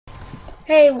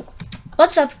Hey,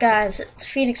 what's up, guys?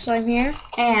 It's Phoenix Flame here.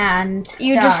 And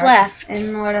You Dark just left.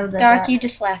 in Lord of the Dark, you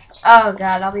just left. Oh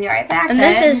god, I'll be right back. And then.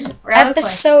 this is Really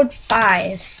episode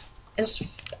 5,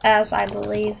 as I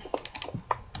believe.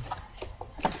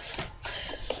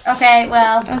 Okay,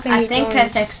 well, Okay, I think I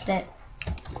joined. fixed it.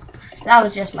 That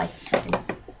was just like a second.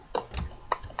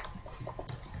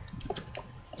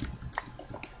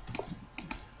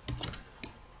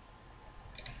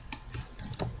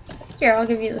 Here, I'll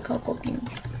give you the cocoa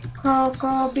beans.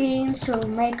 Cocoa beans to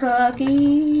make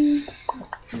cookies.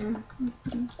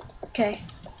 Okay.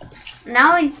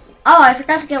 Now I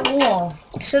forgot to get wool.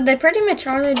 So they pretty much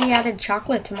already added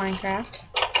chocolate to Minecraft.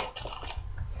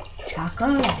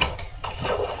 Chocolate.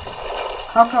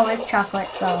 Cocoa is chocolate,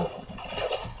 so.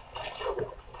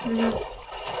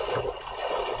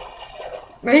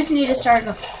 We just need to start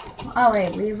the. Oh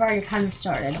wait, we've already kind of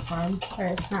started a farm, but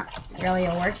it's not really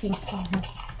a working farm.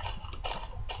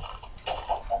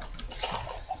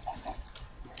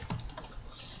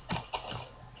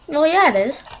 Well, yeah, it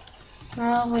is.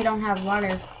 Well, we don't have water.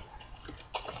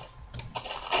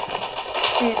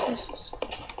 See if this is...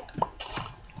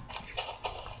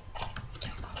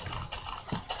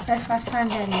 If I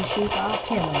find any sheep, I'll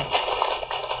kill it.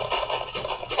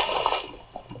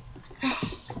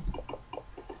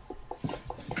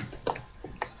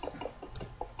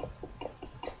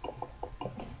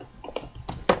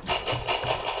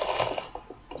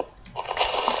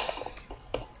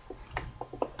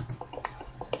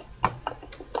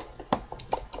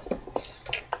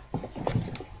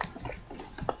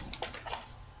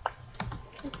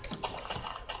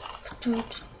 Do,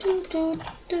 do, do,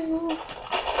 do.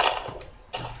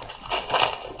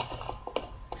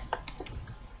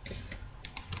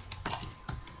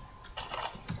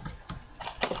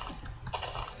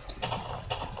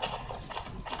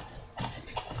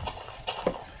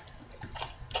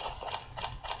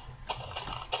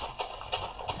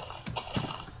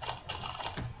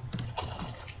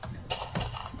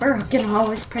 We're gonna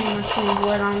always pretty much need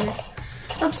wood on this.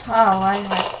 Oops. Oh,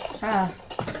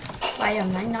 why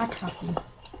am I not talking?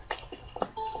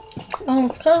 Oh,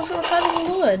 because we're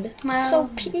cutting wood. Well- So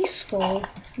peaceful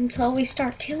until we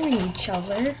start killing each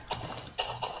other.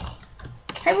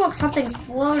 Hey, look, something's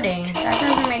floating. That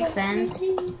doesn't make sense.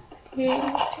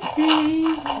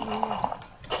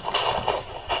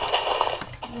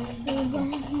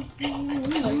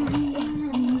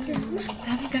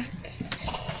 I've got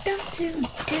stuff to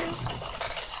do.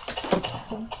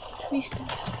 We start.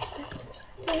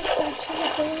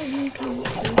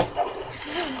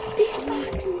 These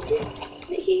bots and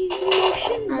the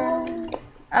emotional.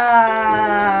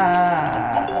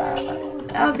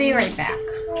 I'll be right back.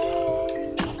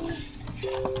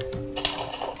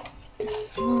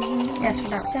 This one Yes, whatever.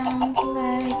 sounds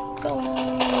like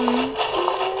gold.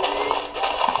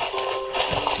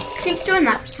 Keeps doing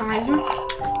that for some reason,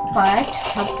 but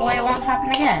hopefully it won't happen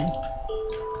again.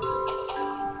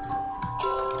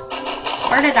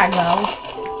 Where did I go?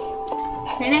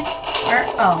 Phoenix? Where?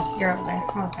 Oh, you're over there.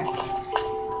 Okay.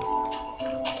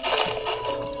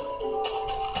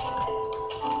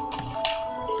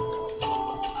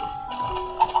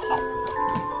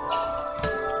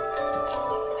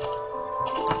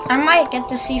 I might get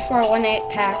the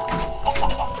C418 pack.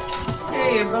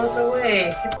 Hey, you're both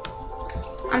away.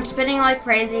 I'm spinning like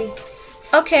crazy.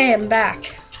 Okay, I'm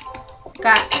back.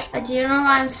 Do you know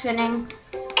why I'm spinning?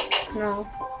 No.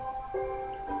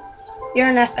 You're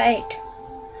an F8.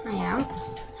 I am.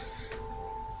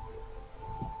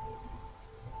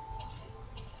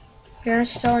 You're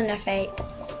still an F8.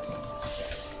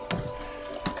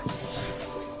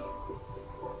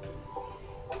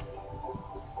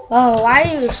 Whoa, why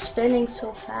are you spinning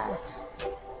so fast?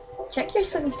 Check your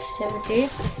sensitivity.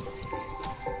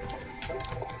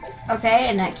 Okay,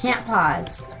 and I can't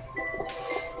pause.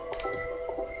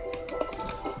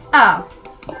 Oh.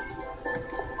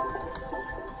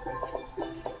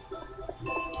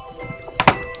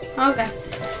 Okay.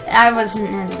 I wasn't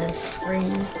in this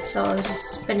screen, so I was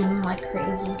just spinning like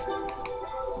crazy.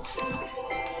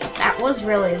 That was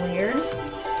really weird.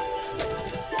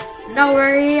 No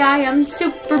worry, I am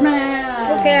Superman.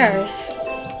 Who cares?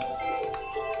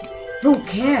 Who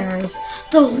cares?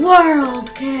 The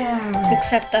world cares.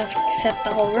 Except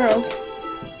the whole world.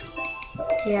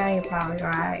 Yeah, you're probably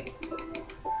right.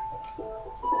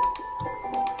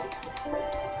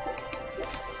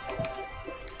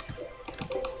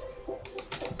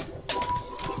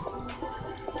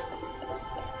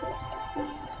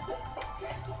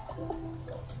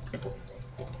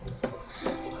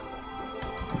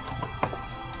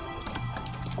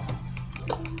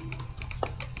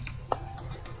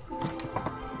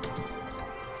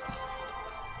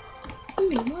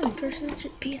 person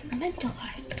should be in the mental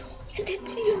hospital. And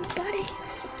it's you, buddy.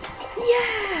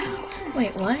 Yeah!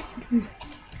 Wait, what?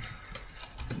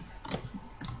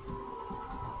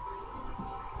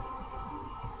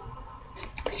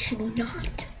 I should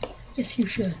not. Yes, you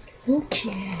should.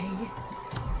 Okay.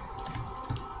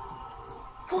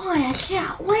 Boy, I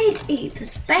can't wait to eat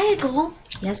this bagel.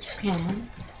 Yes, you can.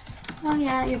 Oh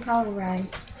yeah, you're probably right.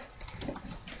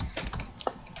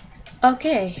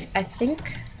 Okay, I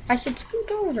think I should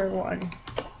scoot over one.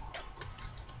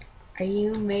 Are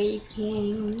you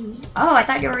making... Oh, I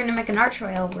thought you were going to make an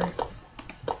archway over.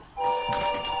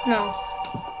 No.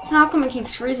 How come it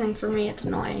keeps freezing for me? It's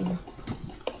annoying.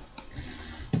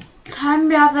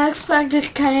 Kind of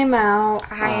expected came out.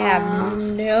 I have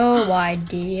no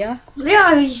idea.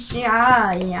 Yeah,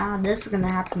 this is going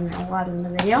to happen a lot in the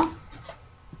video.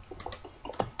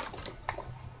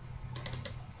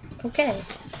 Okay.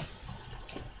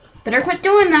 Better quit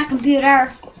doing that,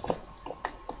 computer.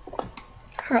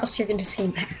 Or else you're gonna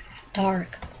see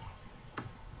dark.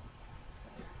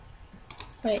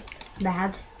 Wait.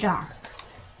 Bad dark.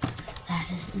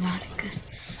 That is not a good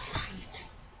sign.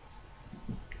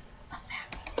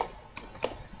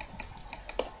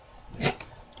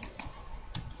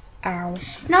 Ow.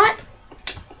 Not.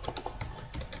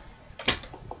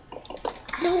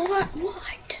 No,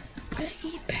 what? I'm gonna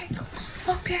eat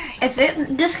bagels. Okay. If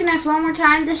it disconnects one more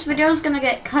time, this video is gonna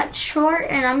get cut short,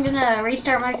 and I'm gonna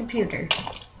restart my computer.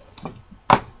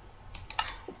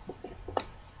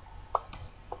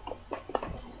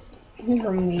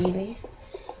 You're meaty.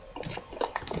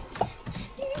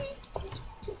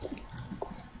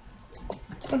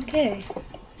 Okay.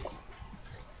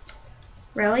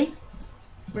 Really?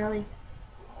 Really?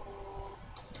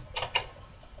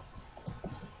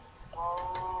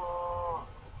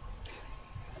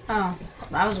 Oh,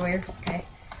 that was weird. Okay.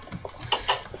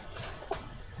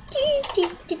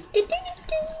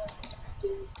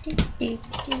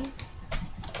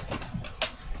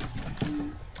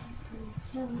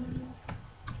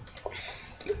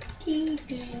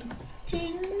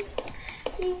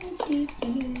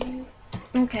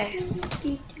 Okay.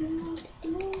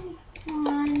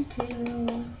 1, 2.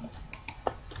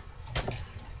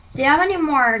 Do you have any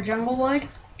more jungle wood?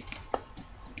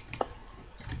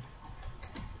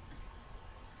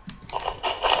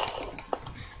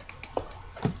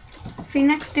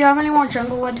 Phoenix, do you have any more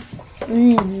jungle wood?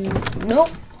 Nope.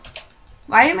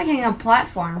 Why are you making a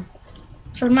platform?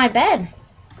 For my bed.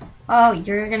 Oh,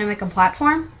 you're gonna make a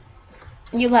platform?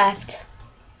 You left.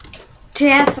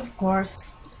 Yes, of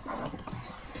course.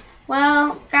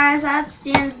 Well, guys, that's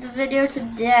the end of the video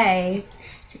today.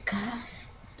 Because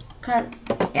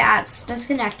yeah, it's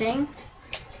disconnecting.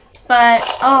 But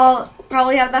I'll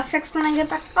probably have that fixed when I get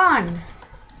back on.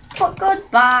 But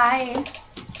goodbye.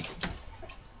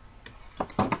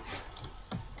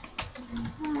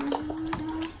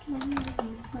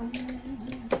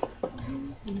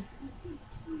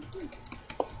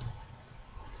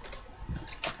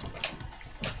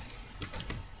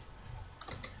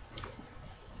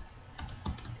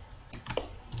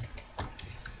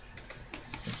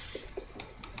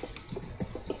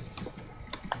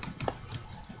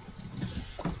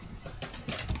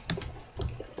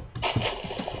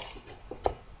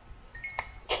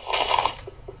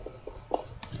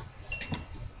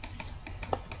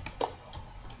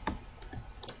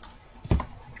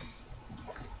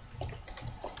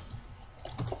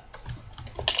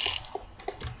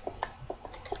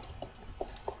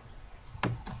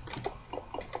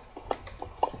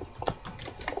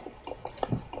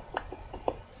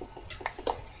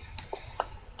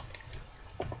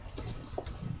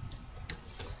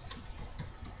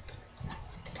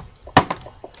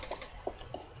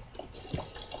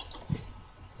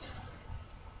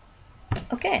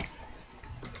 Okay.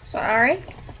 Sorry.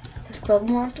 Let's build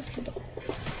more of the fiddle.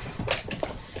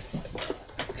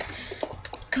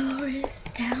 Chorus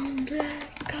down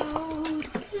black cold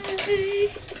way.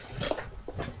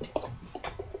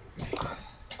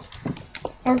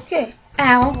 Okay.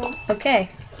 Ow. Okay.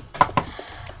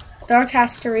 Dark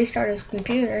has to restart his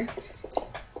computer.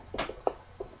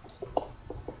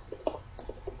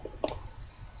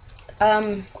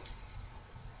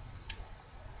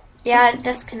 Yeah, it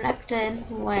disconnected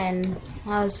when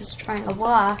I was just trying to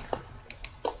block.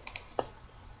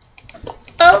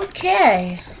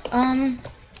 Okay.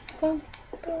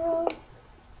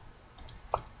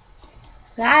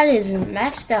 That isn't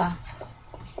messed up.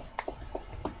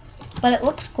 But it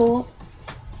looks cool.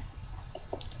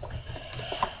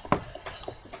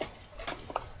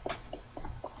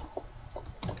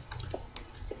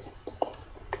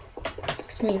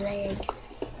 Fix me leg.